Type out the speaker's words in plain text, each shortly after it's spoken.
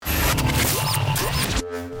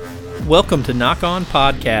Welcome to Nock On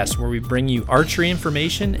Podcast, where we bring you archery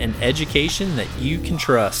information and education that you can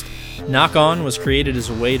trust. Nock On was created as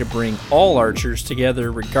a way to bring all archers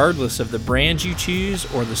together regardless of the brand you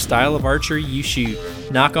choose or the style of archery you shoot.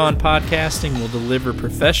 Nock On Podcasting will deliver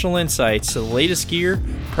professional insights to the latest gear,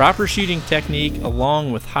 proper shooting technique,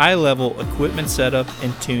 along with high-level equipment setup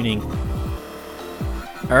and tuning.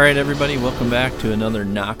 All right, everybody, welcome back to another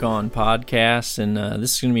Nock On Podcast, and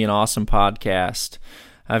this is going to be an awesome podcast.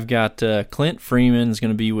 I've got Clint Freeman is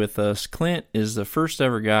going to be with us. Clint is the first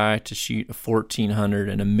ever guy to shoot a 1400,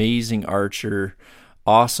 an amazing archer,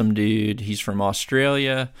 awesome dude. He's from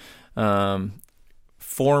Australia,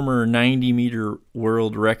 former 90-meter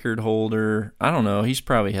world record holder. I don't know, he's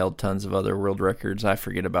probably held tons of other world records. I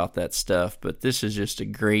forget about that stuff, but this is just a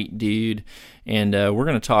great dude, and we're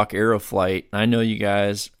going to talk Aeroflight. I know you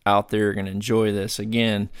guys out there are going to enjoy this.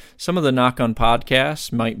 Again, some of the Nock On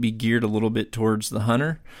podcasts might be geared a little bit towards the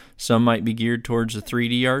hunter. Some might be geared towards the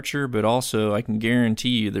 3D archer, but also I can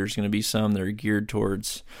guarantee you there's going to be some that are geared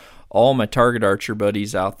towards all my target archer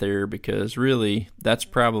buddies out there, because really that's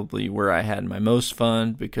probably where I had my most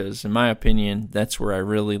fun, because in my opinion that's where I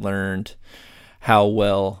really learned how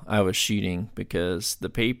well I was shooting, because the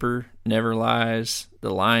paper never lies,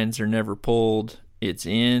 the lines are never pulled, it's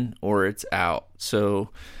in or it's out. So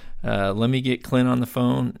let me get Clint on the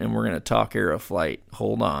phone and we're going to talk Aeroflight.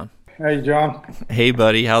 Hold on. Hey, John. Hey,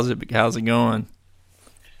 buddy. How's it going?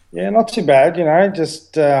 Yeah, not too bad.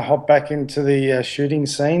 Just hopped back into the shooting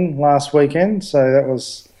scene last weekend. So that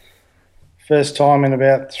was first time in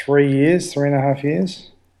about 3.5 years.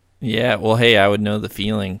 Yeah, well, hey, I would know the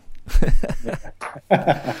feeling.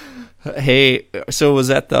 Hey, so was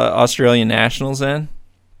that the Australian Nationals then?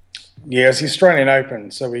 Yeah, it's the Australian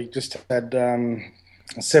Open. So we just had a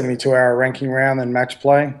 72-hour ranking round and match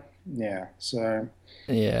play. Yeah, so.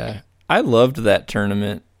 Yeah, I loved that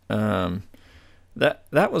tournament.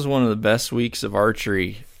 That was one of the best weeks of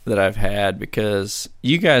archery that I've had, because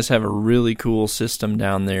you guys have a really cool system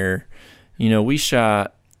down there. We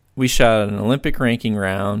shot an Olympic ranking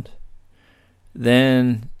round.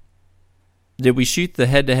 Then did we shoot the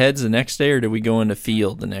head-to-heads the next day, or did we go into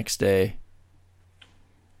field the next day?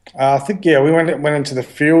 I think we went into the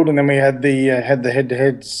field, and then we had the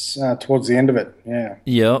head-to-heads towards the end of it. Yeah.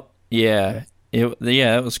 Yep. Yeah. It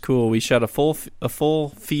was cool. We shot a full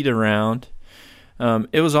feed round.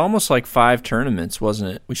 It was almost like 5 tournaments,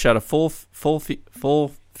 wasn't it? We shot a full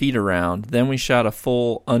feed round. Then we shot a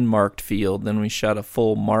full unmarked field. Then we shot a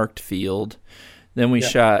full marked field. Then we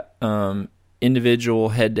shot individual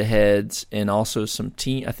head-to-heads, and also some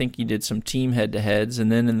team. I think you did some team head-to-heads.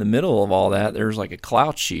 And then in the middle of all that, there was like a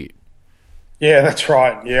clout shoot. Yeah, that's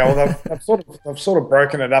right. Yeah, well, they've sort of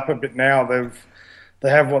broken it up a bit now.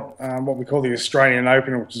 They have what we call the Australian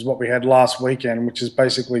Open, which is what we had last weekend, which is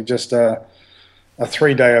basically just a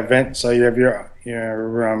 3-day event. So you have your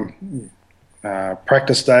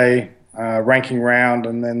practice day, ranking round,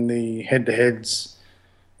 and then the head-to-heads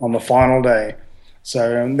on the final day.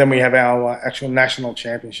 So and then we have our actual national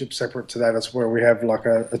championship separate to that. That's where we have like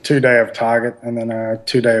a 2-day of target and then a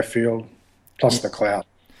 2-day of field plus the clout.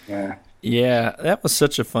 Yeah. Yeah, that was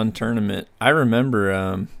such a fun tournament. I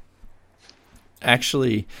remember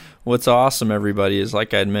actually what's awesome, everybody, is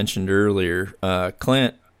like I had mentioned earlier,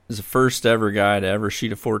 Clint is the first ever guy to ever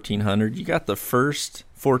shoot a 1400. You got the first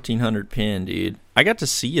 1400 pin, dude. I got to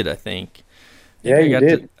see it, I think. Yeah, you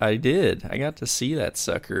did. I did. I got to see that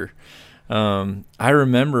sucker. I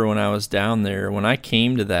remember when I was down there, when I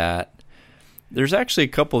came to that, there's actually a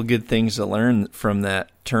couple of good things to learn from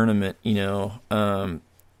that tournament. I'm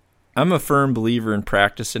a firm believer in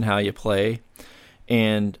practicing how you play.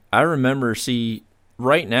 And I remember,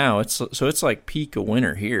 right now, it's like peak of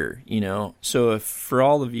winter here, So if for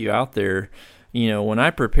all of you out there, when I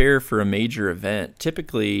prepare for a major event,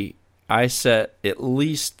 typically I set at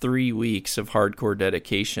least 3 weeks of hardcore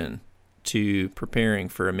dedication to preparing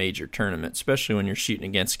for a major tournament, especially when you're shooting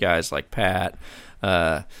against guys like Pat.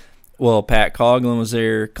 Pat Coughlin was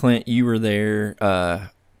there. Clint, you were there.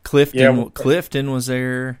 Clifton was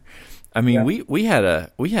there. I mean, we had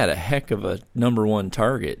a heck of a number one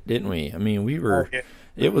target, didn't we? I mean, we were. Oh, yeah.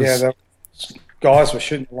 It was. Yeah, guys were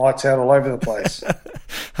shooting lights out all over the place.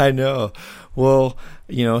 I know. Well,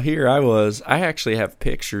 here I was. I actually have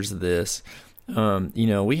pictures of this.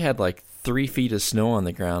 We had like 3 feet of snow on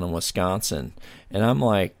the ground in Wisconsin, and I'm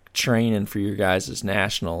like training for your guys'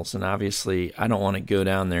 nationals, and obviously I don't want to go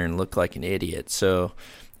down there and look like an idiot, so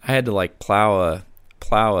I had to like plow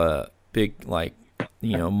a big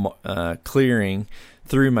clearing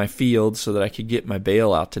through my field so that I could get my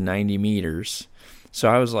bale out to 90 meters. So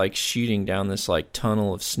I was like shooting down this like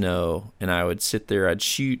tunnel of snow, and I would sit there. I'd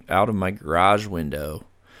shoot out of my garage window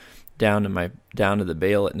down to the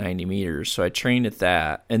bale at 90 meters. So I trained at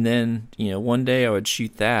that, and then one day I would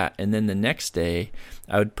shoot that, and then the next day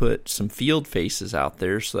I would put some field faces out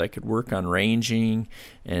there so that I could work on ranging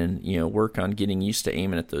and work on getting used to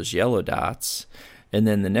aiming at those yellow dots. And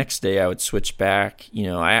then the next day I would switch back.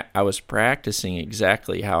 I was practicing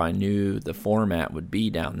exactly how I knew the format would be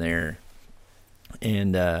down there.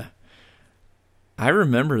 And I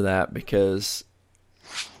remember that because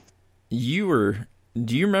do you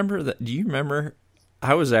remember that? Do you remember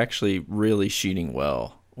I was actually really shooting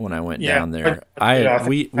well when I went down there.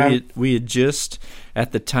 We had just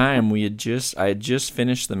at the time I had just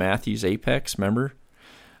finished the Matthews Apex, remember?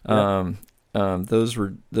 Yeah. Those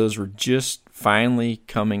were just finally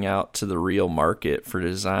coming out to the real market for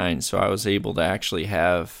design, so I was able to actually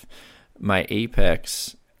have my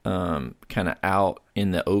Apex kind of out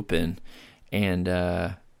in the open, and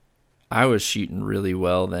I was shooting really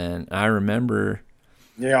well then. I remember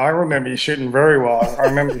you shooting very well. I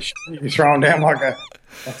remember you throwing down like a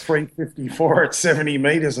 354 at 70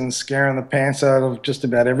 meters and scaring the pants out of just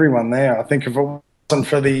about everyone there. I think if it wasn't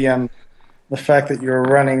for the fact that you were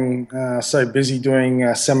running so busy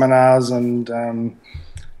doing seminars and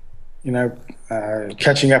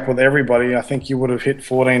catching up with everybody, I think you would have hit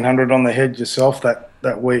 1400 on the head yourself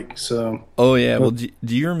that week. So. Oh yeah. Well, do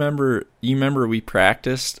you remember? You remember we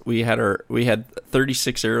practiced? We had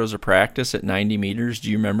 36 arrows of practice at 90 meters.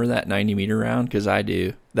 Do you remember that 90 meter round? Because I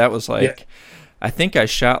do. That was like, yeah. I think I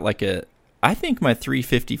shot I think my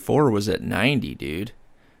 354 was at 90, dude.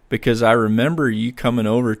 Because I remember you coming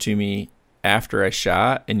over to me after I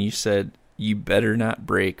shot, and you said, "You better not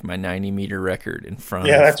break my 90 meter record in front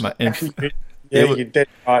of my." You did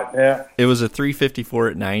right. Yeah, it was a 354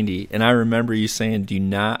 at 90, and I remember you saying, "Do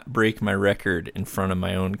not break my record in front of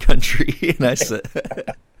my own country." And I said,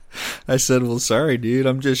 "Well, sorry, dude,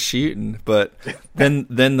 I'm just shooting." But then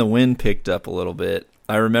the wind picked up a little bit.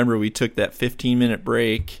 I remember we took that 15-minute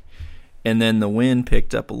break, and then the wind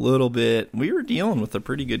picked up a little bit. We were dealing with a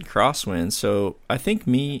pretty good crosswind, so I think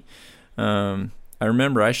I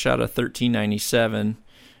remember I shot a 1397,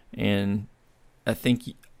 and I think,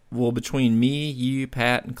 between me, you,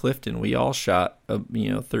 Pat, and Clifton, we all shot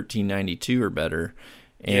 1392 or better,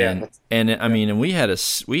 and we had a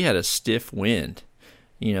stiff wind,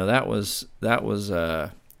 that was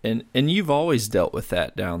and you've always dealt with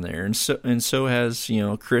that down there, and so has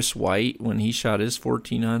Chris White when he shot his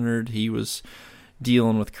 1400, he was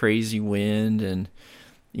dealing with crazy wind, and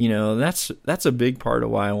that's a big part of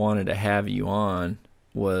why I wanted to have you on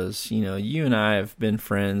was, you and I have been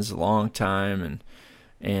friends a long time,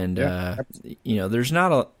 and there's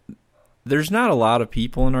not a lot of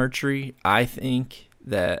people in archery, I think,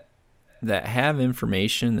 that have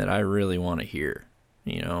information that I really want to hear.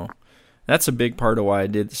 That's a big part of why I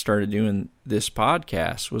started doing this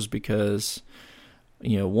podcast, was because,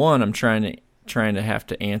 one, I'm trying to have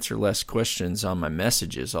to answer less questions on my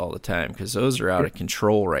messages all the time, because those are out of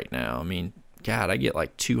control right now. I mean, God, I get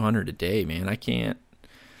like 200 a day, man.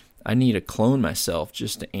 I need to clone myself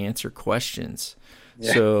just to answer questions.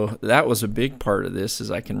 Yeah. So that was a big part of this, is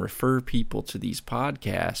I can refer people to these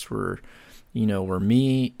podcasts where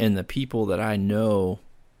me and the people that I know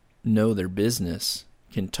their business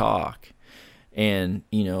can talk. And,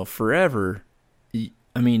 forever,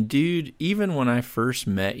 I mean, dude, even when I first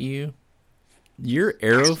met you, your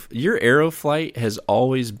arrow flight has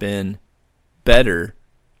always been better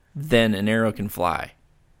than an arrow can fly.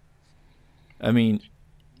 I mean,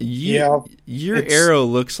 your arrow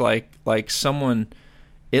looks like someone.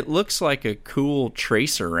 It looks like a cool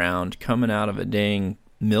tracer round coming out of a dang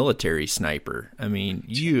military sniper. I mean,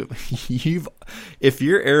 if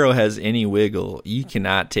your arrow has any wiggle, you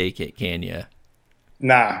cannot take it, can you?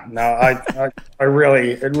 No, it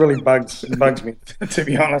really bugs me, to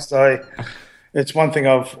be honest. It's one thing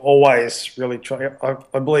I've always really tried.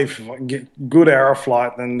 I believe if I can get good arrow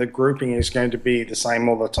flight, then the grouping is going to be the same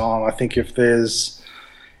all the time. I think if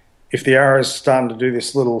the arrow is starting to do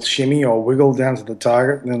this little shimmy or wiggle down to the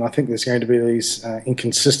target, then I think there's going to be these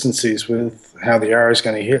inconsistencies with how the arrow is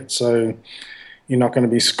going to hit. So you're not going to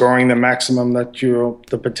be scoring the maximum that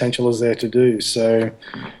the potential is there to do. So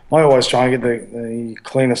I always try and get the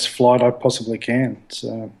cleanest flight I possibly can.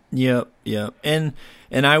 So Yep.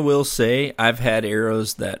 And I will say, I've had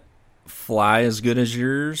arrows that fly as good as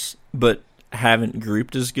yours, but haven't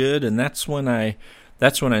grouped as good, and that's when I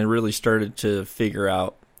really started to figure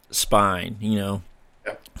out spine.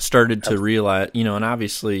 Started to realize, and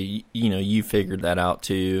obviously, you figured that out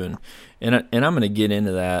too, and I'm going to get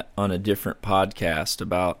into that on a different podcast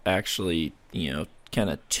about actually, kind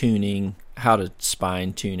of tuning, how to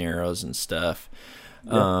spine tune arrows and stuff.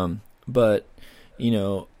 Yeah. But,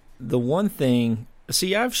 the one thing,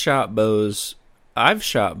 see, I've shot bows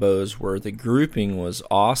where the grouping was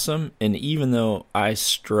awesome, and even though I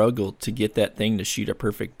struggled to get that thing to shoot a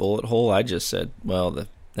perfect bullet hole, I just said, well,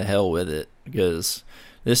 the hell with it, because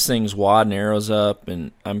this thing's wadding arrows up,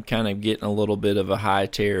 and I'm kind of getting a little bit of a high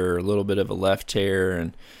tear or a little bit of a left tear,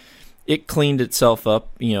 and it cleaned itself up,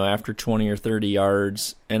 after 20 or 30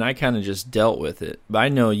 yards, and I kind of just dealt with it. But I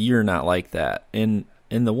know you're not like that. And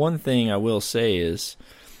the one thing I will say is,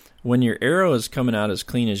 when your arrow is coming out as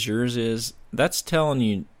clean as yours is, that's telling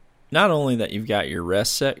you not only that you've got your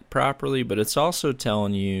rest set properly, but it's also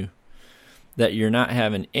telling you that you're not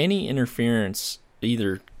having any interference,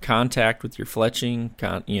 either contact with your fletching,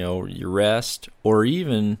 your rest, or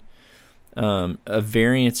even a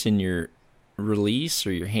variance in your release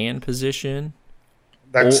or your hand position.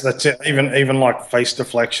 That's it. Even like face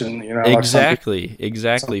deflection, Exactly, like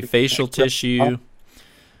exactly. Facial tissue.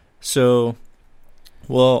 So,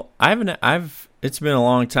 well, it's been a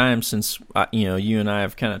long time since you and I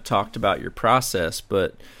have kind of talked about your process,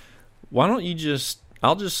 but why don't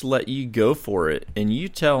I'll just let you go for it, and you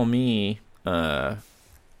tell me.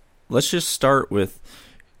 Let's just start with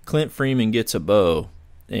Clint Freeman gets a bow,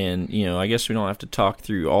 and I guess we don't have to talk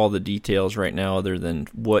through all the details right now, other than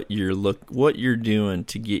what you're doing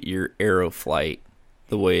to get your arrow flight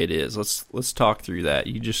the way it is. Let's talk through that.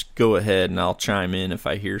 You just go ahead, and I'll chime in if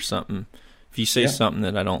I hear something. If you say something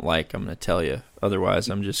that I don't like, I'm going to tell you. Otherwise,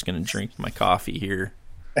 I'm just going to drink my coffee here.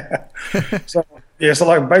 So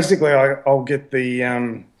like basically, I'll get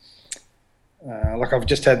the like I've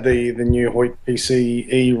just had the new Hoyt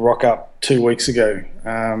PCE rock up 2 weeks ago.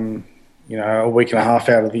 A week and a half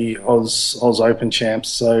out of the Oz Open champs.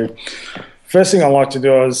 So first thing I like to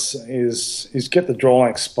do is get the draw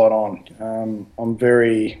length spot on. I'm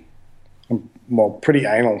pretty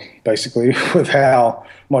anal basically with how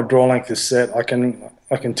my draw length is set. I can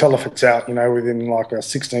tell if it's out, within like a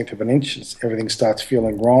 1/16 of an inch. Everything starts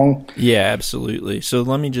feeling wrong. Yeah, absolutely. So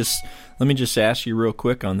let me just ask you real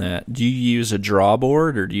quick on that. Do you use a draw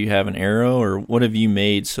board, or do you have an arrow, or what have you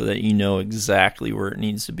made so that you know exactly where it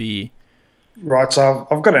needs to be? Right, so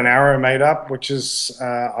I've got an arrow made up, which is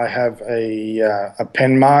I have a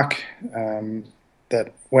pen mark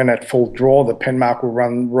that when at full draw, the pen mark will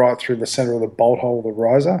run right through the center of the bolt hole of the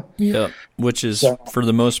riser. Yeah, which is for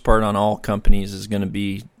the most part on all companies is going to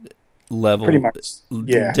be level, pretty much,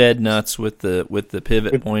 dead nuts with the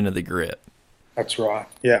pivot point of the grip. That's right.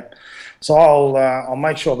 Yeah. So I'll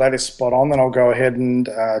make sure that is spot on. Then I'll go ahead and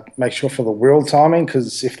make sure for the wheel timing,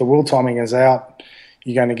 because if the wheel timing is out,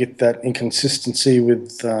 you're going to get that inconsistency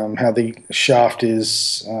with how the shaft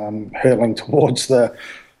is hurtling towards the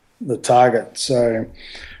target. So,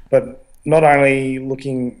 but not only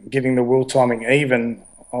getting the wheel timing even,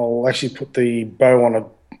 I'll actually put the bow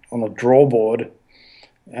on a draw board,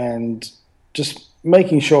 and just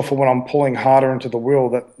making sure for when I'm pulling harder into the wheel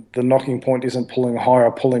that the knocking point isn't pulling high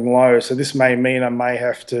or pulling low. So this may mean I may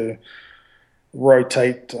have to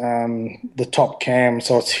rotate the top cam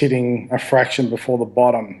so it's hitting a fraction before the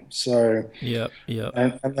bottom. So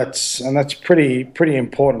and that's pretty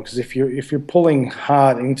important, because if you're pulling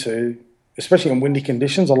hard into, especially in windy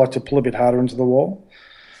conditions, I like to pull a bit harder into the wall,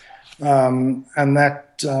 and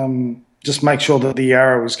that just make sure that the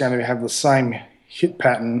arrow is going to have the same hit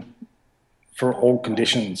pattern for all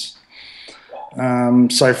conditions.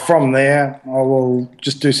 So from there, I will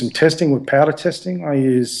just do some testing with powder testing. I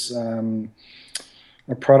use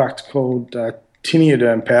a product called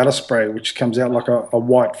Tiniaderm powder spray, which comes out like a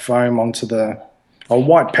white foam a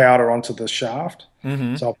white powder onto the shaft.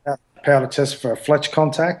 Mm-hmm. So I'll powder test for fletch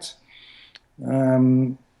contact,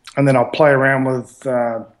 and then I'll play around with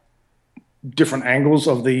different angles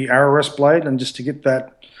of the arrow rest blade, and just to get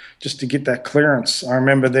that clearance. I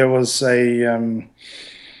remember there was I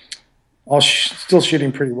was still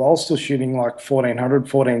shooting pretty well, still shooting like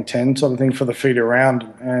 1400, 1410 sort of thing for the feet around,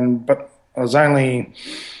 but I was only,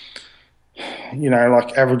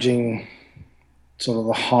 like averaging sort of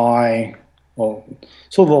the high, or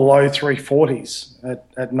sort of the low 340s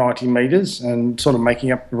at 90 meters, and sort of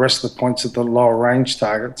making up the rest of the points at the lower range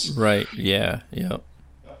targets. Right. Yeah.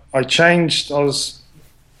 I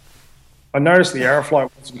noticed the arrow flight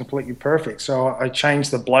wasn't completely perfect, so I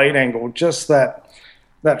changed the blade angle just that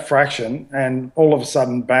fraction, and all of a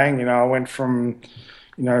sudden, bang! I went from,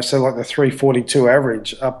 so like the 342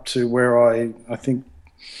 average up to where I think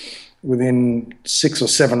within 6 or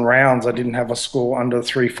 7 rounds, I didn't have a score under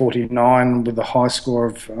 349 with a high score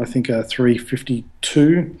of, I think, a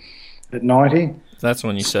 352 at 90. That's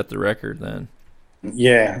when you set the record then.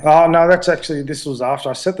 Yeah. Oh no, that's actually this was after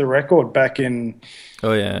I set the record back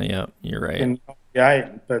Oh yeah, yeah, you're right. in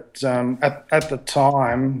 '98. But at the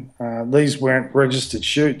time, these weren't registered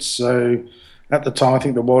shoots. So at the time, I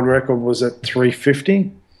think the world record was at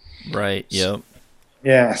 350. Right. Yep.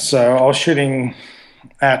 Yeah. So I was shooting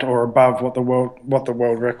at or above what the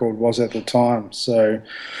world record was at the time. So,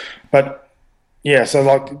 but yeah, so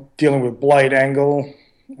like dealing with blade angle,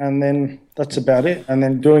 and then that's about it. And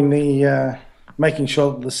then doing the making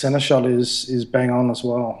sure that the center shot is bang on as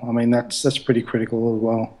well. I mean, that's pretty critical as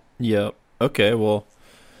well. Yep. Okay. Well,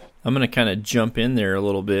 I'm gonna kind of jump in there a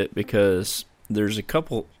little bit because there's a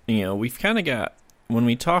couple. We've kind of got when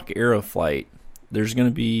we talk aeroflight, there's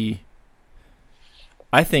gonna be,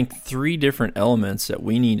 I think, three different elements that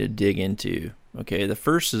we need to dig into. Okay. The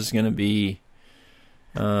first is gonna be,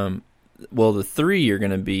 well, the three are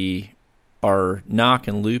gonna be our knock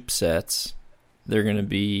and loop sets. They're gonna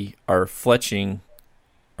be our fletching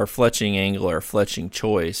angle, our fletching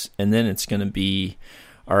choice, and then it's gonna be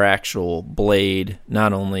our actual blade,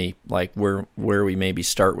 not only like where we maybe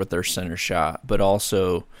start with our center shot, but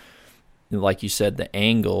also, like you said, the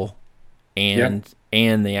angle Yep.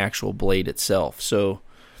 and the actual blade itself. So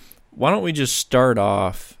why don't we just start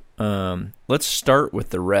off? Let's start with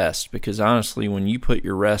the rest, because honestly, when you put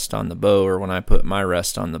your rest on the bow, or when I put my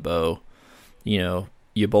rest on the bow,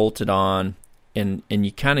 you bolt it on, and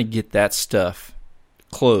you kind of get that stuff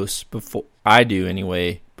close before I do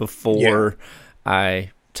anyway, Yeah. before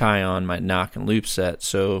I tie on my knock and loop set.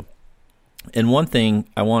 So, and one thing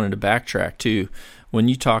I wanted to backtrack too, when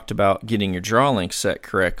you talked about getting your draw length set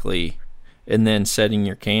correctly and then setting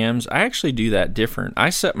your cams, I actually do that different. I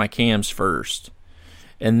set my cams first,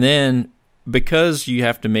 and then because you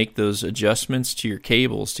have to make those adjustments to your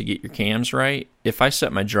cables to get your cams right, if I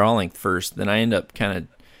set my draw length first, then I end up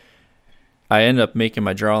making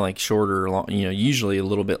my draw length shorter, usually a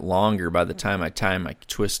little bit longer by the time I tie my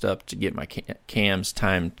twist up to get my cams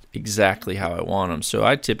timed exactly how I want them. So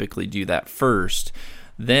I typically do that first.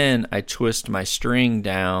 Then I twist my string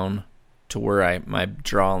down to where my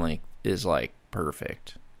draw length is like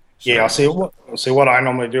perfect. Yeah. I So, see. What I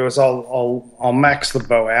normally do is I'll max the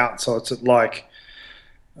bow out, so it's at like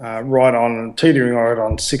right on teetering right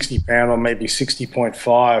on 60 pound or maybe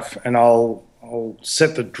 60.5, and I'll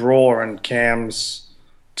set the draw and cams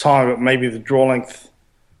time, but maybe the draw length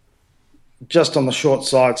just on the short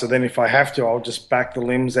side. So then if I have to, I'll just back the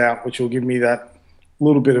limbs out, which will give me that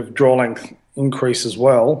little bit of draw length increase as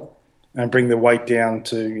well, and bring the weight down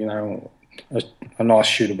to a, a nice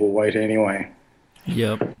shootable weight anyway.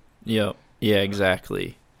 yep, yep, yeah,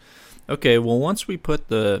 exactly. Okay, well, once we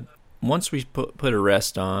put a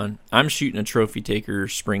rest on, I'm shooting a Trophy Taker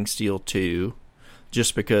Spring Steel 2,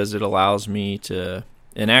 just because it allows me to.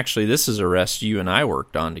 And actually, this is a rest you and I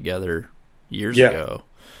worked on together years Yeah, ago,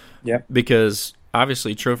 yeah, because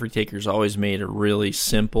obviously Trophy Taker's always made a really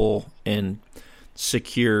simple and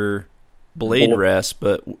secure blade bullet. rest,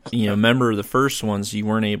 but remember the first ones you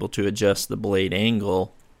weren't able to adjust the blade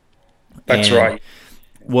angle, That's and right.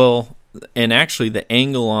 well, and actually the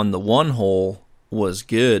angle on the one hole was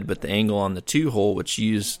good, but the angle on the two hole, which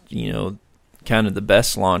used, kind of the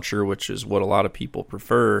best launcher, which is what a lot of people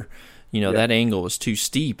prefer, Yeah, that angle was too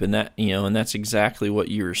steep, and and that's exactly what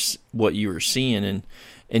you were seeing,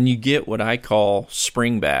 and you get what I call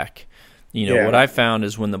spring back. What yeah, I found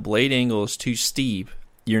is when the blade angle is too steep,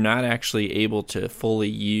 you're not actually able to fully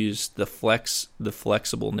use the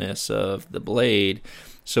flexibleness of the blade.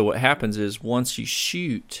 So what happens is once you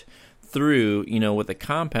shoot through, with a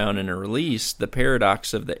compound and a release, the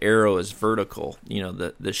paradox of the arrow is vertical.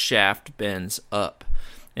 The shaft bends up.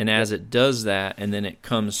 And yeah, as it does that, and then it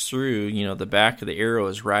comes through, the back of the arrow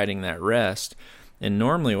is riding that rest. And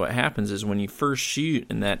normally what happens is when you first shoot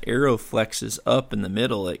and that arrow flexes up in the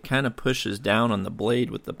middle, it kind of pushes down on the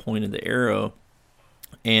blade with the point of the arrow.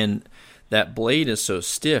 And that blade is so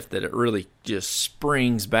stiff that it really just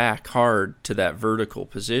springs back hard to that vertical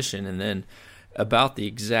position. And then about the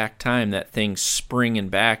exact time that thing's springing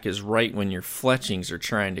back is right when your fletchings are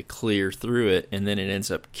trying to clear through it, and then it ends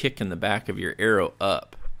up kicking the back of your arrow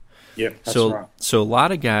up. yeah. That's So right. so a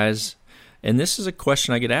lot of guys, and this is a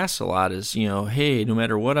question I get asked a lot, is, hey, no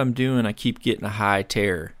matter what I'm doing, I keep getting a high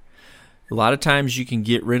tear. A lot of times you can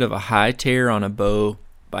get rid of a high tear on a bow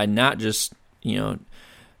by not just,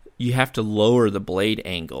 you have to lower the blade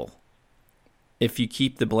angle. If you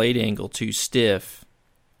keep the blade angle too stiff,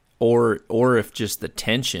 or if just the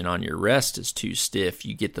tension on your rest is too stiff,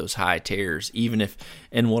 you get those high tears. Even if,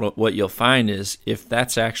 and what you'll find is, if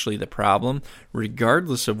that's actually the problem,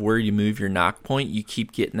 regardless of where you move your knock point, you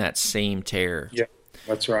keep getting that same tear. Yeah,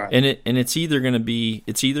 That's right. And it's either going to be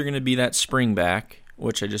that spring back,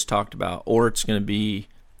 which I just talked about, or it's going to be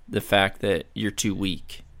the fact that you're too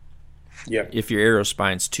weak. Yeah. If your arrow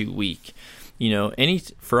spine's too weak.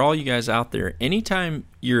 For all you guys out there, anytime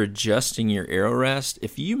you're adjusting your arrow rest,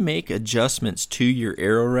 if you make adjustments to your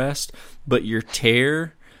arrow rest, but your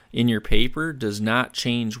tear in your paper does not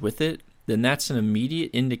change with it, then that's an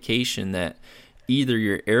immediate indication that either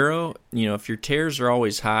your arrow, if your tears are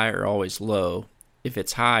always high or always low, if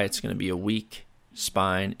it's high, it's going to be a weak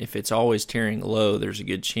spine. If it's always tearing low, there's a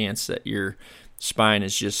good chance that your spine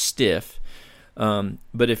is just stiff.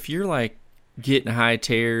 But if you're like getting high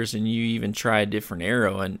tears and you even try a different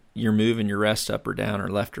arrow and you're moving your rest up or down or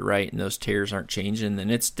left or right and those tears aren't changing, then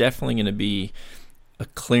it's definitely going to be a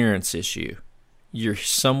clearance issue. You're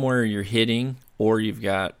somewhere you're hitting, or you've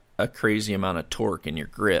got a crazy amount of torque in your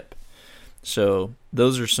grip. So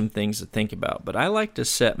those are some things to think about. But I like to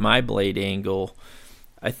set my blade angle,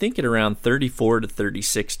 I think, at around 34 to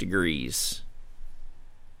 36 degrees.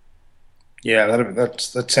 Yeah,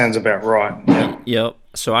 that sounds about right. Yeah. Yep.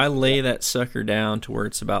 So I lay that sucker down to where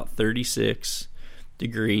it's about 36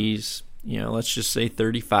 degrees. Let's just say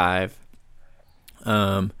 35.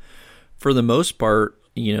 For the most part,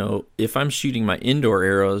 if I'm shooting my indoor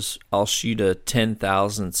arrows, I'll shoot a 10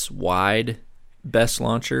 thousandths wide best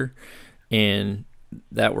launcher, and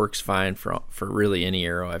that works fine for really any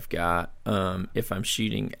arrow I've got. If I'm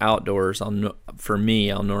shooting outdoors, I'll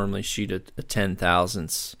normally shoot a 10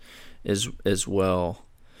 thousandths as well.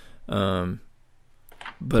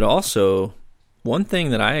 But also, one thing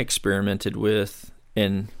that I experimented with,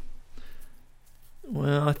 and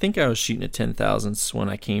I think I was shooting a 10 thousandths when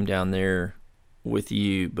I came down there with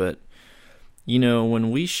you, but when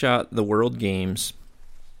we shot the World Games,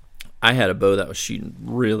 I had a bow that was shooting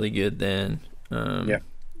really good then. I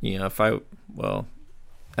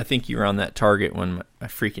think you were on that target when I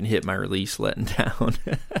freaking hit my release letting down.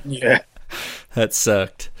 Yeah. That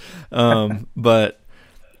sucked. But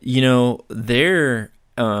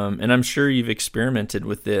and I'm sure you've experimented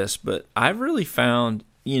with this, but I've really found,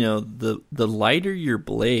 the lighter your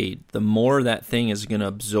blade, the more that thing is going to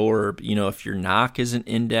absorb. If your nock isn't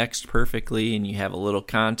indexed perfectly and you have a little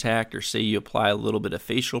contact, or say you apply a little bit of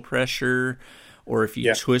facial pressure, or if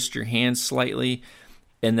you twist your hand slightly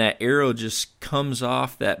and that arrow just comes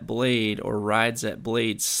off that blade or rides that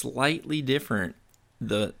blade slightly different,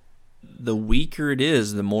 the weaker it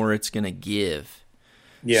is, the more it's going to give.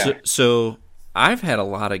 Yeah. So I've had a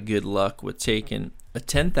lot of good luck with taking a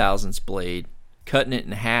 10 thousandths blade, cutting it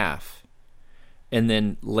in half, and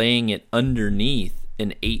then laying it underneath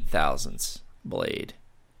an 8 thousandths blade.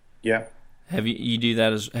 Yeah. Have you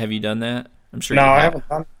done that? I'm sure. No, I haven't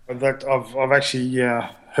done that. I've actually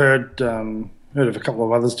heard of a couple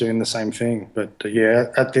of others doing the same thing. But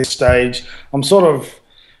at this stage, I'm sort of,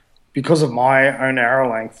 because of my own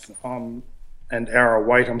arrow length and arrow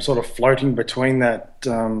weight, I'm sort of floating between that,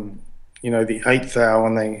 the 8 thou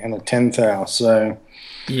and the 10 thou. So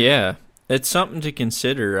yeah, it's something to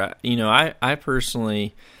consider. I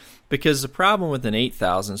personally, because the problem with an 8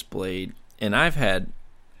 thousandths blade, and I've had,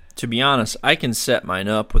 to be honest, I can set mine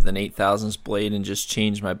up with an 8 thousandths blade and just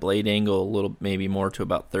change my blade angle a little, maybe more to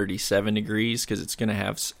about 37 degrees, because it's going to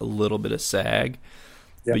have a little bit of sag.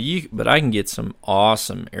 Yep. But I can get some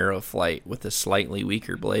awesome arrow flight with a slightly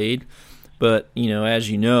weaker blade. But as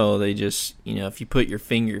they just, if you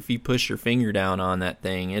push your finger down on that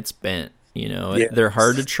thing, it's bent. They're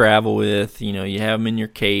hard to travel with. You have them in your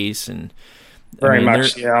case, and very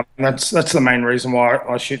much. Yeah, that's the main reason why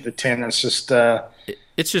I shoot the 10. It's just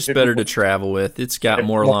it's just better to travel with. It's got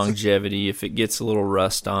more longevity if it gets a little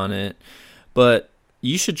rust on it. But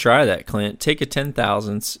you should try that, Clint. Take a 10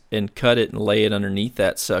 thousandths and cut it and lay it underneath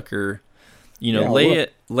that sucker. Lay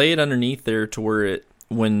it underneath there to where it,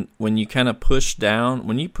 when you kind of push down,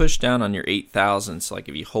 when you push down on your 8 thousandths, like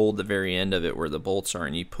if you hold the very end of it where the bolts are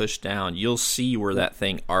and you push down, you'll see where that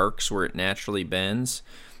thing arcs, where it naturally bends.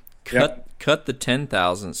 Cut the 10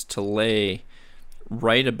 thousandths to lay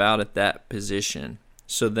right about at that position.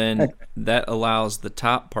 So then that allows the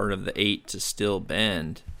top part of the 8 to still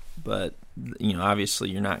bend, but obviously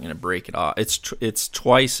you're not going to break it off. It's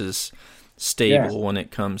twice as stable when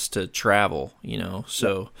it comes to travel,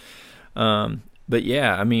 So, but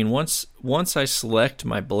yeah, I mean, once I select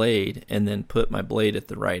my blade and then put my blade at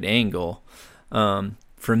the right angle,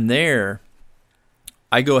 from there,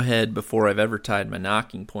 I go ahead, before I've ever tied my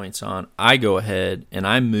nocking points on, I go ahead and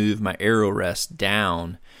I move my arrow rest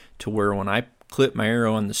down to where when I clip my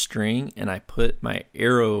arrow on the string and I put my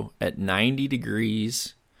arrow at 90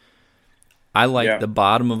 degrees, I like the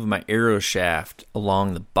bottom of my arrow shaft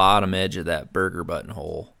along the bottom edge of that burger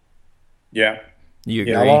buttonhole. Yeah. You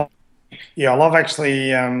Yeah, I agree? love, yeah, I love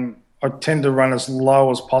actually. I tend to run as low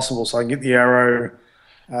as possible, so I get the arrow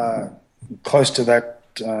uh, close to that,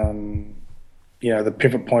 the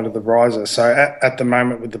pivot point of the riser. So at the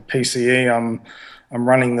moment with the PCE, I'm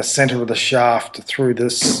running the center of the shaft through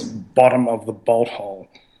this bottom of the bolt hole.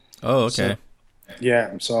 Oh, So okay.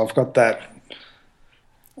 yeah, so I've got that.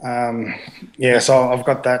 Yeah, so I've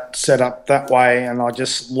got that set up that way, and I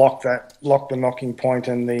just lock the knocking point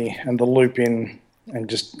and the loop in, and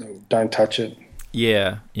just don't touch it.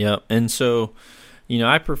 Yeah, yeah. And so,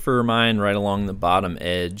 I prefer mine right along the bottom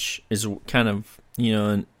edge is kind of,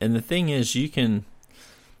 and the thing is you can,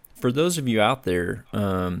 for those of you out there,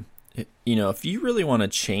 if you really want to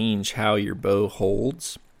change how your bow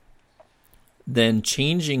holds, then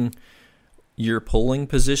changing your pulling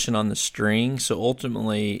position on the string. So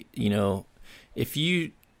ultimately, if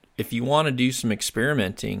you if you want to do some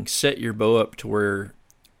experimenting, set your bow up to where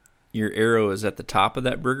your arrow is at the top of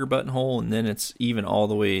that Brigger buttonhole, and then it's even all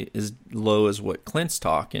the way as low as what Clint's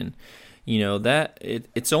talking.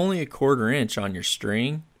 It's only a quarter inch on your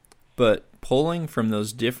string, but pulling from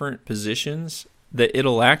those different positions, that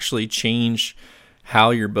it'll actually change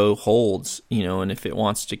how your bow holds, and if it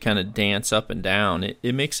wants to kind of dance up and down,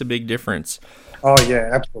 it makes a big difference. Oh yeah,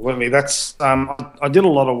 absolutely. That's I did a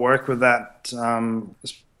lot of work with that,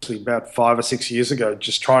 especially about 5 or 6 years ago,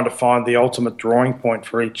 just trying to find the ultimate drawing point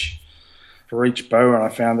for each bow, and I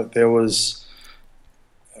found that there was,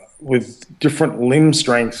 with different limb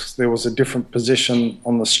strengths, there was a different position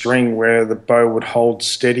on the string where the bow would hold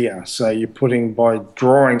steadier. So you're putting, by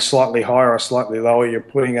drawing slightly higher or slightly lower, you're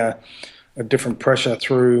putting a different pressure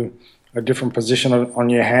through a different position on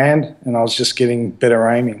your hand, and I was just getting better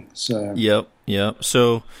aiming. So Yep, yep.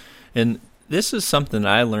 So, and this is something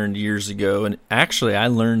I learned years ago, and actually I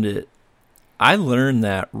learned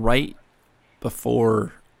that right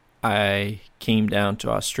before I came down to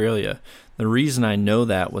Australia. The reason I know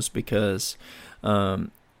that was because, we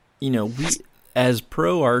as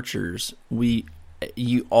pro archers,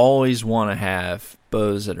 you always want to have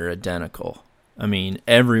bows that are identical. I mean,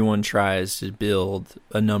 everyone tries to build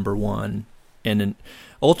a number one, and then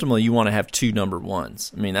ultimately you want to have two number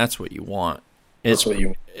ones. I mean, that's what you want. that's It's what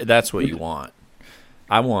you. that's what you want.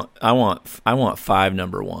 I want five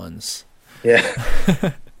number ones.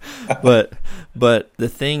 Yeah. But the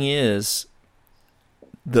thing is,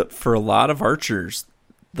 for a lot of archers,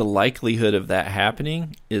 the likelihood of that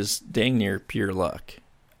happening is dang near pure luck.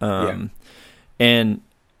 Yeah. And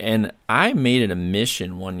and I made it a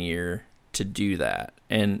mission one year to do that.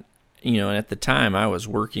 And at the time I was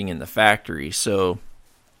working in the factory, so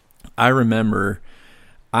I remember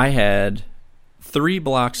I had 3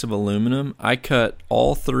 blocks of aluminum. I cut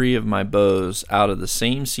all 3 of my bows out of the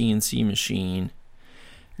same CNC machine.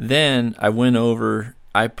 Then I went over,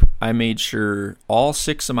 I made sure all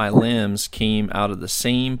 6 of my limbs came out of the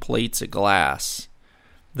same plates of glass.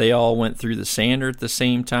 They all went through the sander at the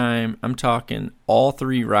same time. I'm talking all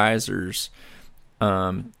 3 risers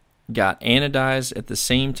got anodized at the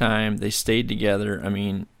same time. They stayed together. I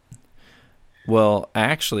mean, well,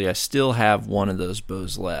 actually, I still have one of those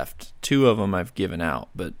bows left. 2 of them I've given out,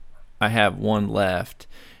 but I have one left.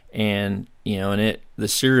 And the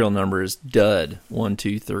serial number is Dud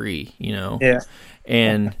 123. Yeah.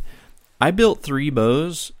 And I built 3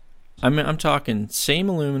 bows. I'm talking same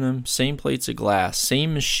aluminum, same plates of glass,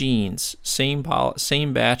 same machines, same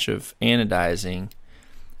batch of anodizing.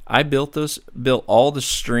 I built all the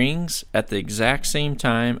strings at the exact same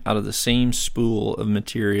time out of the same spool of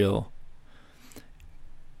material.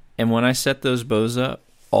 And when I set those bows up,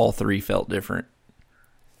 all 3 felt different.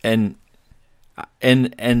 And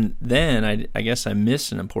then I guess I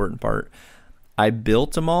missed an important part. I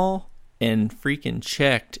built them all and freaking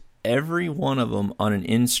checked every one of them on an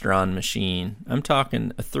Instron machine. I'm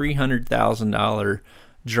talking a $300,000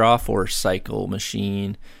 draw force cycle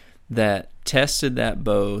machine that tested that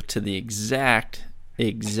bow to the exact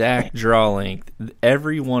draw length.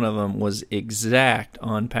 Every one of them was exact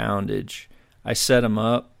on poundage. I set them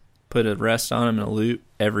up, put a rest on them in a loop.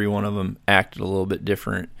 Every one of them acted a little bit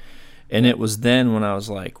different. And it was then when I was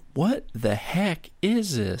like, what the heck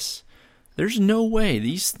is this? There's no way.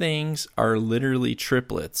 These things are literally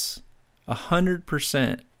triplets.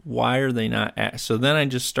 100%. Why are they not? So then I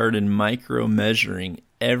just started micro measuring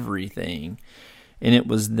everything. And it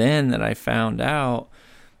was then that I found out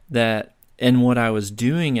that, and what I was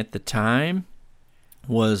doing at the time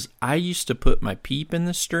was I used to put my peep in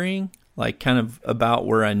the string, like kind of about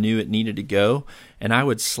where I knew it needed to go. And I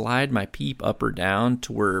would slide my peep up or down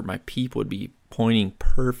to where my peep would be pointing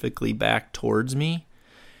perfectly back towards me.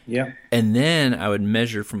 Yeah. And then I would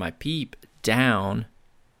measure from my peep down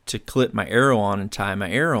to clip my arrow on and tie my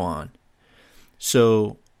arrow on.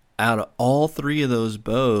 So out of all three of those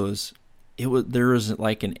bows, there was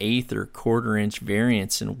like an eighth or quarter-inch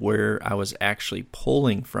variance in where I was actually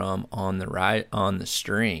pulling from on the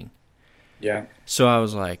string. Yeah. So I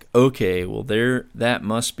was like, okay, well that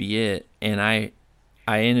must be it. And I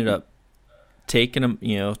ended up taking them,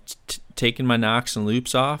 taking my nocks and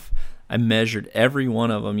loops off. I measured every one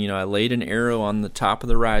of them. I laid an arrow on the top of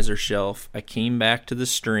the riser shelf. I came back to the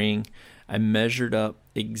string. I measured up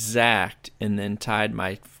exact and then tied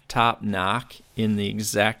my top nock in the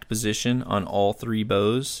exact position on all three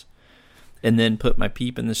bows, and then put my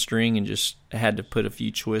peep in the string and just had to put a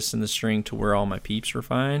few twists in the string to where all my peeps were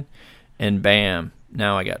fine, and bam,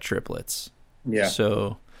 now I got triplets. Yeah.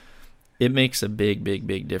 So it makes a big, big,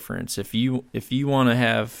 big difference. If you want to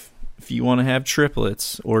have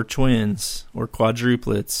triplets or twins or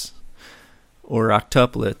quadruplets or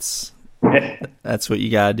octuplets, that's what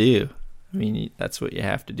you got to do. I mean, that's what you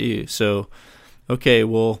have to do. So, okay,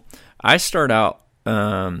 well, I start out,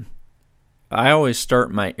 I always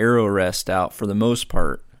start my arrow rest out for the most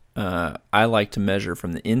part. I like to measure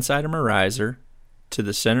from the inside of my riser to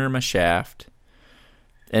the center of my shaft,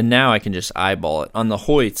 and now I can just eyeball it. On the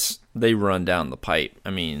Hoyts, they run down the pipe.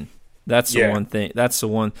 I mean, that's the one thing. That's the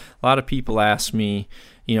one. A lot of people ask me,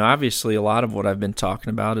 obviously a lot of what I've been talking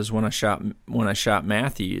about is when I shot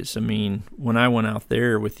Matthews. I mean, when I went out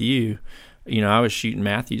there with you, I was shooting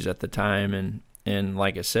Matthews at the time, and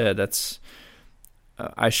like I said,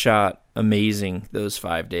 I shot amazing those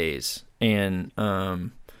 5 days. And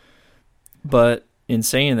but in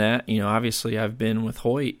saying that, obviously I've been with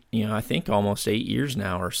Hoyt, I think almost 8 years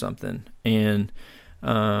now or something. And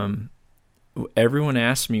everyone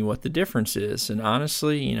asks me what the difference is. And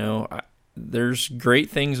honestly, there's great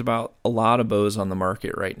things about a lot of bows on the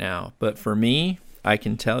market right now. But for me, I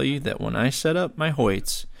can tell you that when I set up my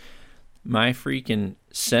Hoyts, my freaking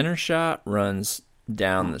center shot runs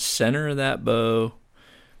down the center of that bow.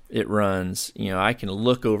 It runs, I can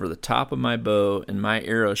look over the top of my bow, and my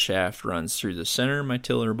arrow shaft runs through the center of my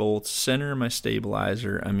tiller bolts, center of my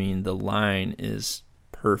stabilizer. I mean, the line is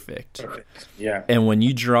perfect. Yeah. And when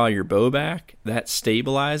you draw your bow back, that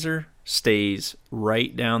stabilizer stays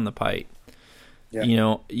right down the pipe.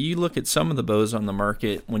 Yeah. You look at some of the bows on the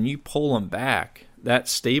market, when you pull them back, that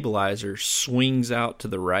stabilizer swings out to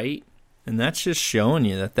the right, and that's just showing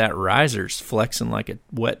you that riser's flexing like a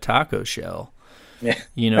wet taco shell. Yeah.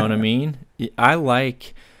 You know what I mean? I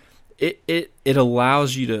like it. It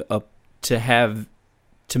allows you to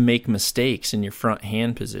make mistakes in your front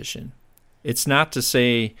hand position. It's not to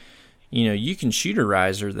say, you can shoot a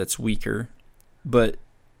riser that's weaker, but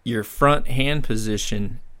your front hand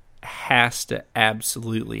position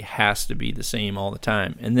absolutely has to be the same all the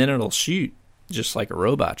time, and then it'll shoot just like a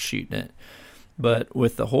robot shooting it. But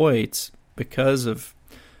with the Hoyts,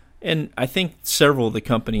 and I think several of the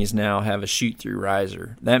companies now have a shoot-through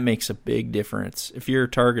riser. That makes a big difference. If you're a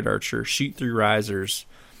target archer, shoot-through risers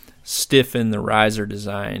stiffen the riser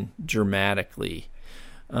design dramatically.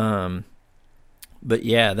 But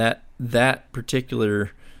yeah, that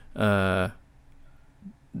particular, I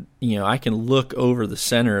can look over the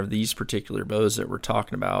center of these particular bows that we're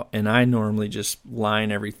talking about, and I normally just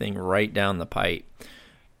line everything right down the pipe.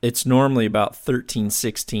 It's normally about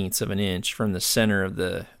 13/16 of an inch from the center of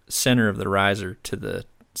the riser to the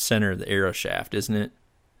center of the arrow shaft, isn't it?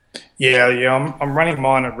 Yeah. I'm running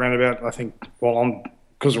mine at around about, I think,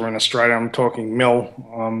 because we're in Australia, I'm talking mil.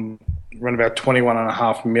 Around about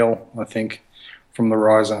 21.5 mil, I think, from the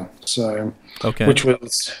riser. So, okay, which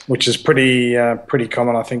is pretty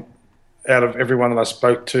common, I think, out of everyone that I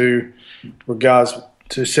spoke to, regards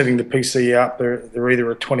to setting the PC up. They're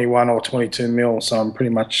either a 21 or 22 mil. So I'm pretty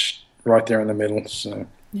much right there in the middle. So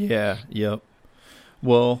yeah, yep.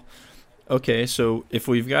 Well, okay, so if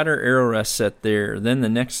we've got our arrow rest set there, then the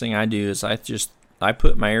next thing I do is I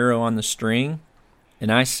put my arrow on the string,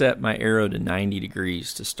 and I set my arrow to 90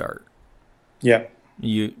 degrees to start. Yeah.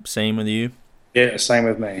 Same with you? Yeah, same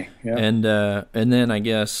with me. Yeah. And then I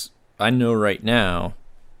guess I know right now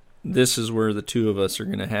this is where the two of us are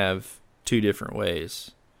going to have two different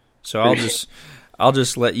ways. So I'll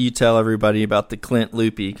just let you tell everybody about the Clint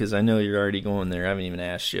Loopy, because I know you're already going there. I haven't even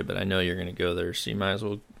asked you, but I know you're going to go there, so you might as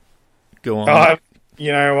well go on.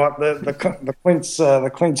 You know what? The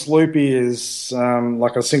Clint's Loopy is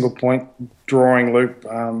like a single point drawing loop,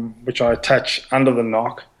 which I attach under the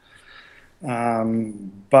nock.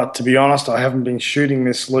 But to be honest, I haven't been shooting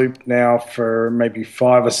this loop now for maybe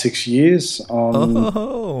 5 or 6 years.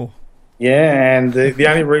 Yeah, and the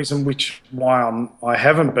only reason why I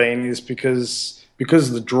haven't been is because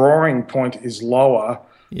the drawing point is lower.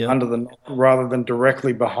 Yep. under the knock rather than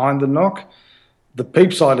directly behind the knock. The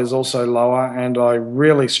peep sight is also lower, and I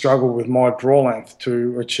really struggle with my draw length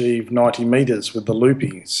to achieve 90 meters with the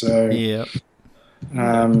loopy. So, Yep.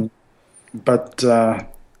 um, but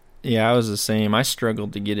Yeah, I was the same. I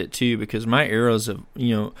struggled to get it too because my arrows have,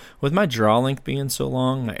 with my draw length being so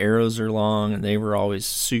long, my arrows are long and they were always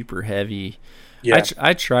super heavy. yeah,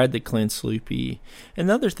 I tried the Clint's loopy.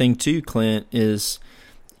 Another thing too, Clint, is,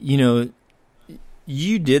 you know,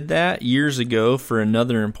 you did that years ago for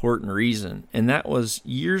another important reason, and that was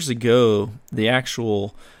years ago the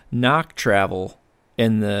actual knock travel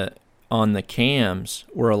and the on the cams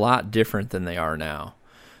were a lot different than they are now.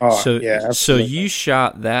 oh So yeah, so absolutely. you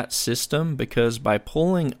shot that system because by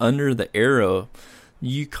pulling under the arrow,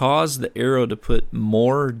 you cause the arrow to put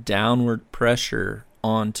more downward pressure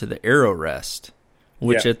onto the arrow rest,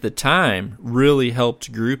 which Yeah, at the time really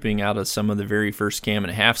helped grouping out of some of the very first cam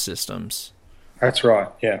and a half systems. that's right.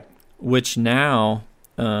 Yeah, Which now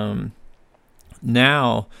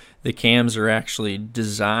the cams are actually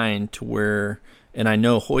designed to where, and I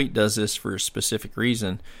know Hoyt does this for a specific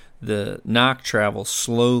reason, the knock travel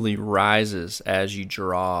slowly rises as you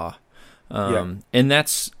draw. yeah, And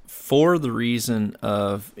that's for the reason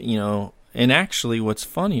of, and actually what's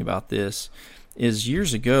funny about this is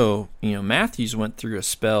years ago, Matthews went through a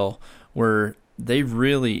spell where they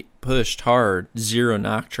really pushed hard zero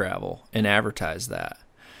knock travel and advertised that.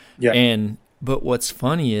 yeah, But what's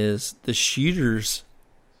funny is the shooters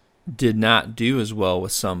did not do as well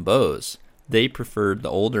with some bows. They preferred the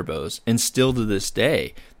older bows, and still to this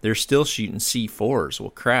day, they're still shooting C4s. Well,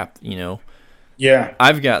 crap, yeah,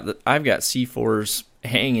 I've got C4s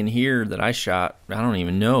hanging here that I shot. I don't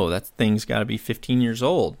even know, that thing's got to be 15 years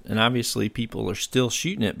old, and obviously people are still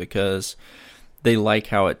shooting it because they like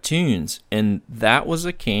how it tunes. And that was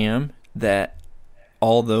a cam that,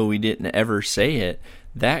 although we didn't ever say it,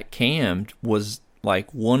 that cam was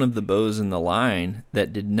like one of the bows in the line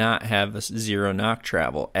that did not have a zero knock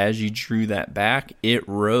travel. As you drew that back, it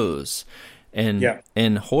rose. And yeah,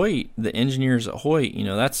 and Hoyt, the engineers at Hoyt,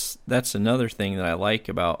 that's another thing that I like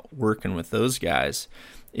about working with those guys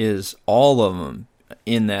is all of them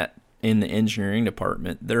in the engineering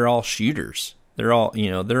department, they're all shooters. They're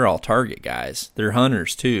all target guys. They're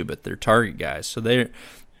hunters too, but they're target guys. So they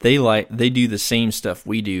do the same stuff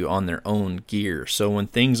we do on their own gear. So when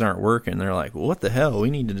things aren't working, they're like, well, what the hell? We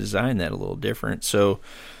need to design that a little different. So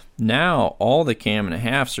now all the cam and a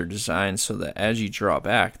halves are designed so that as you draw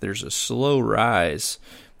back, there's a slow rise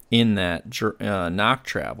in that knock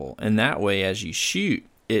travel. And that way, as you shoot,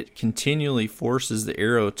 it continually forces the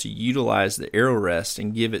arrow to utilize the arrow rest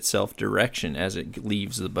and give itself direction as it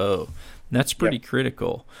leaves the bow. And that's pretty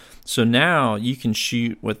critical. So now you can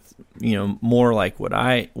shoot with, more like what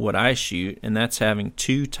I shoot, and that's having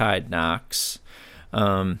two tied knocks.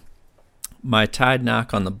 My tied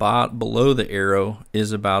knock on the below the arrow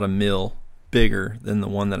is about a mil bigger than the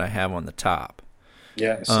one that I have on the top.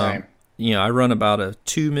 yeah, same. I run about a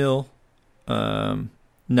 2 mil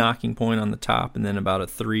knocking point on the top, and then about a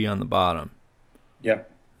 3 on the bottom. Yeah,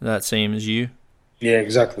 That same as you? yeah,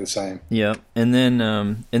 exactly the same. Yep. And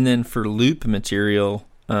then for loop material,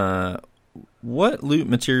 what loop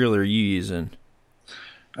material are you using?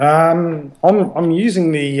 I'm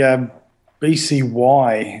using the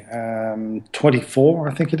BCY 24,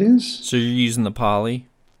 I think it is. So you're using the poly?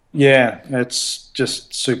 Yeah, it's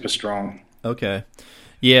just super strong. Okay.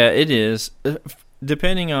 Yeah, it is.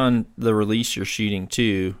 Depending on the release you're shooting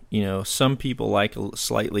too, some people like a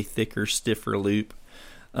slightly thicker, stiffer loop.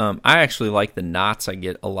 I actually like the knots I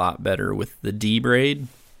get a lot better with the D braid.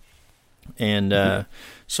 And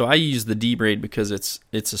so I use the D braid because it's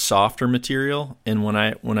a softer material, and when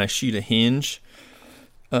I shoot a hinge,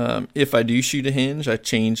 if I do shoot a hinge, I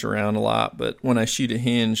change around a lot, but when I shoot a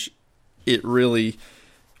hinge, it really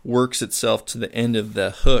works itself to the end of the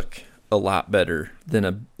hook a lot better than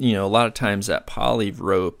a lot of times that poly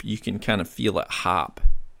rope, you can kind of feel it hop.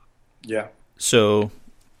 Yeah, So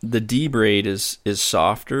the D braid is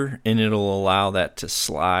softer, and it'll allow that to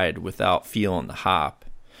slide without feeling the hop.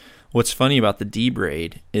 What's funny about the D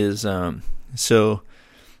braid is and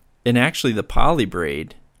actually the poly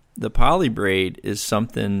braid is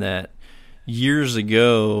something that years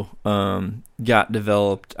ago got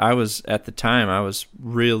developed. I was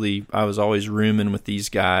always rooming with these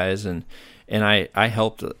guys, and I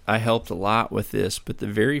helped a lot with this. But the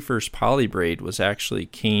very first poly braid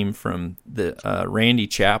came from the Randy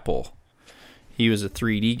Chappell. He was a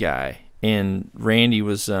 3D guy, and Randy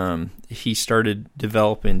was he started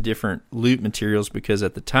developing different loop materials because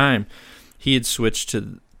at the time he had switched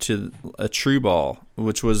to a True Ball,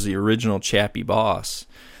 which was the original Chappie Boss.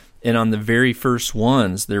 And on the very first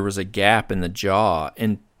ones, there was a gap in the jaw,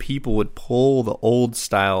 and people would pull the old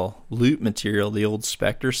style loop material, the old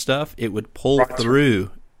Spectre stuff. It would pull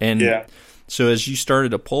through, and so as you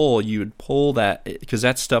started to pull, you would pull that because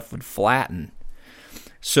that stuff would flatten.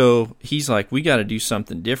 So he's like, we got to do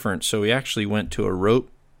something different. So we actually went to a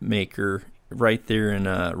rope maker right there in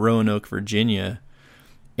Roanoke, Virginia,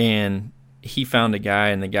 and he found a guy,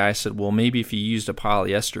 and the guy said, well, maybe if you used a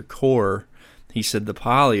polyester core, he said the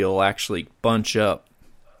poly will actually bunch up.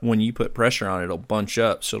 When you put pressure on it, it'll bunch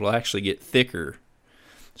up, so it'll actually get thicker.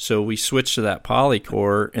 So we switched to that poly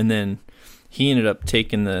core, and then he ended up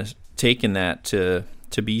taking that to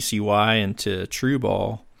BCY and to True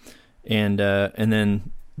Ball, and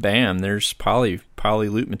then bam, there's poly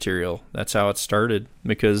loop material. That's how it started,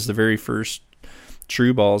 because the very first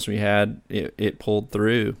True Balls we had, it pulled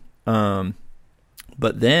through. But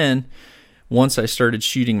then once I started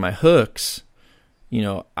shooting my hooks,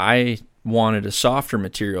 I wanted a softer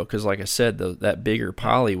material because, like I said, that bigger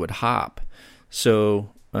poly would hop.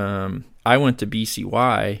 So I went to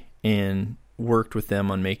BCY and worked with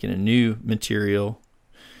them on making a new material.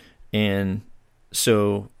 And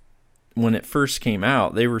so when it first came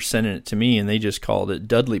out, they were sending it to me, and they just called it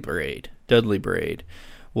Dudley Braid.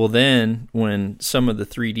 Well, then when some of the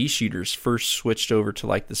 3D shooters first switched over to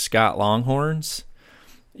like the Scott Longhorns,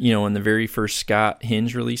 when the very first Scott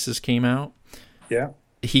hinge releases came out,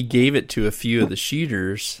 he gave it to a few of the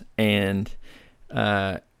shooters, and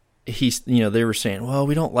they were saying, well,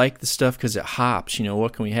 we don't like the stuff because it hops.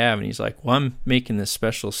 What can we have? And he's like, well, I'm making this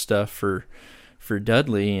special stuff for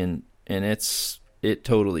Dudley, and it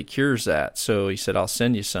totally cures that. So he said, I'll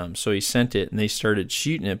send you some. So he sent it, and they started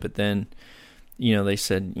shooting it. But then, they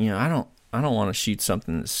said, I don't want to shoot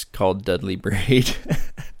something that's called Dudley Braid.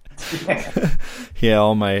 Yeah,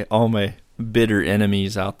 all my bitter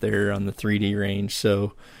enemies out there on the 3D range.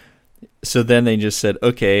 So then they just said,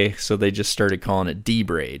 okay. So they just started calling it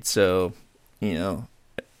D-Braid. So,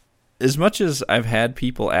 as much as I've had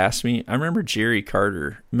people ask me, I remember Jerry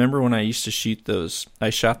Carter. Remember when I used to shoot those? I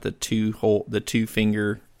shot the two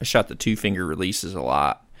finger releases a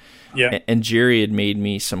lot. Yeah. And Jerry had made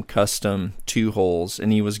me some custom 2 holes,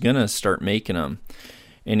 and he was gonna start making them.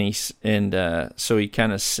 So he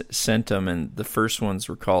kind of sent them, and the first ones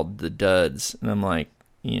were called the Duds. And I'm like,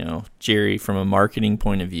 Jerry, from a marketing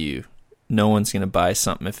point of view, no one's gonna buy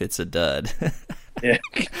something if it's a dud. Yeah.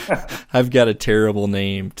 I've got a terrible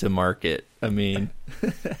name to market. I mean,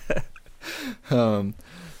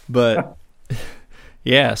 but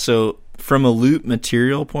yeah, so from a loop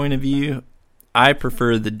material point of view, I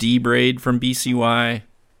prefer the D-Braid from BCY.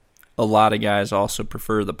 A lot of guys also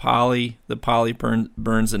prefer the poly. The poly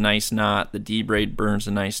burns a nice knot. The D-Braid burns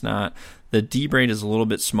a nice knot. The D-Braid is a little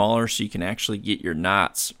bit smaller, so you can actually get your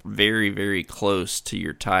knots very, very close to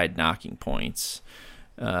your tied knocking points.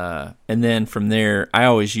 And then from there, I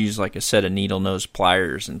always use like a set of needle nose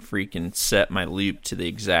pliers and freaking set my loop to the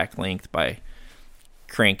exact length by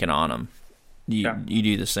cranking on them. You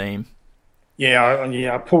do the same? Yeah,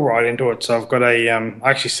 I pull right into it. So I've got I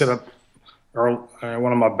actually set up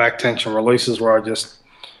one of my back tension releases where I just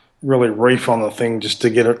really reef on the thing just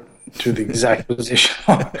to get it to the exact position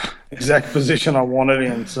I want it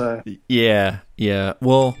in. So yeah.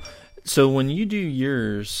 Well, so when you do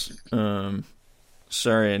yours,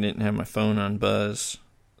 sorry, I didn't have my phone on buzz.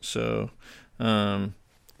 So, when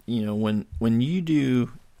you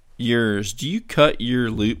do yours, do you cut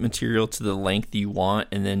your loop material to the length you want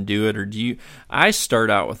and then do it, or I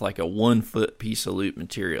start out with like a 1 foot piece of loop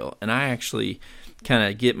material, and I actually kind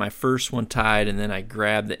of get my first one tied, and then I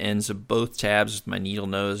grab the ends of both tabs with my needle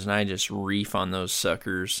nose, and I just reef on those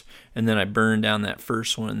suckers, and then I burn down that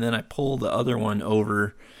first one, and then I pull the other one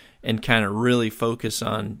over and kind of really focus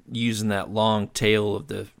on using that long tail of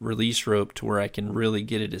the release rope to where I can really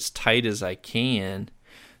get it as tight as I can,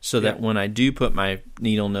 so that when I do put my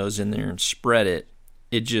needle nose in there and spread it,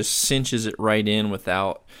 it just cinches it right in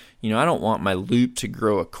without, I don't want my loop to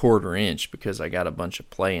grow 1/4 inch because I got a bunch of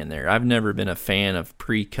play in there. I've never been a fan of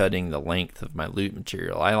pre-cutting the length of my loop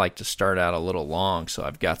material. I like to start out a little long so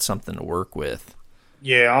I've got something to work with.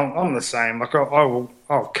 Yeah, I'm the same. Like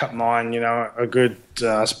I'll cut mine, a good,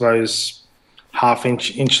 I suppose,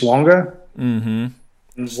 1/2 inch longer. Mm-hmm.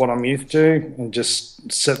 What I'm used to, and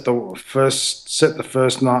just set the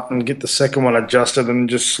first knot and get the second one adjusted, and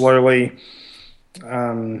just slowly,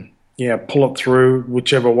 pull it through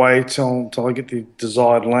whichever way till I get the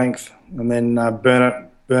desired length, and then burn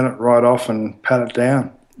it right off and pat it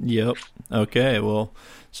down. Yep. Okay. Well,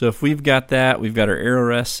 so if we've got that, we've got our arrow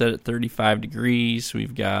rest set at 35 degrees.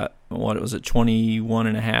 We've got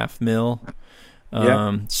 21.5 mil.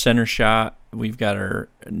 Center shot, we've got our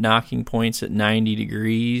knocking points at 90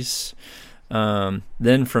 degrees.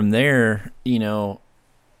 Then from there,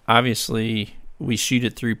 obviously we shoot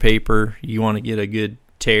it through paper. You want to get a good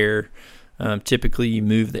tear. Typically you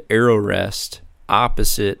move the arrow rest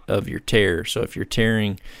opposite of your tear. So if you're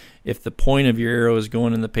tearing, if the point of your arrow is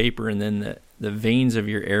going in the paper and then the veins of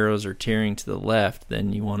your arrows are tearing to the left,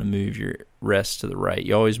 then you want to move your rest to the right.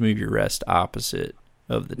 You always move your rest opposite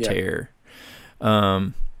of the tear.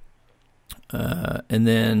 And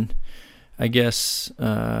then I guess,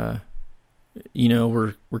 we're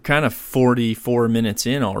kind of 44 minutes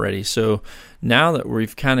in already. So now that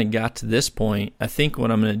we've kind of got to this point, I think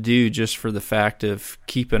what I'm going to do, just for the fact of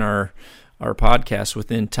keeping our podcast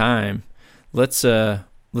within time, let's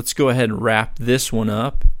go ahead and wrap this one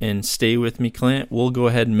up, and stay with me, Clint. We'll go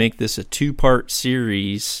ahead and make this a 2-part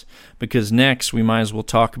series, because next we might as well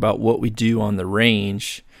talk about what we do on the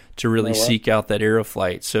range to really seek out that arrow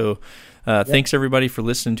flight. So thanks everybody for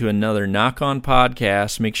listening to another Nock On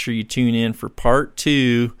podcast. Make sure you tune in for part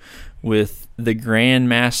 2 with the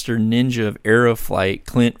Grandmaster Ninja of Arrow Flight,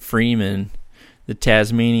 Clint Freeman, the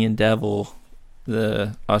Tasmanian Devil,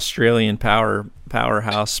 the Australian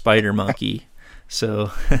powerhouse Spider Monkey. So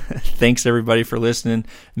thanks everybody for listening.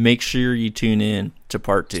 Make sure you tune in to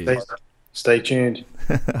part 2. Stay tuned.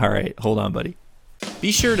 All right, hold on, buddy.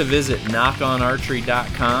 Be sure to visit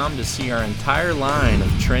knockonarchery.com to see our entire line of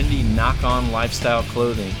trendy Nock On lifestyle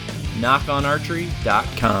clothing.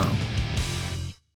 knockonarchery.com.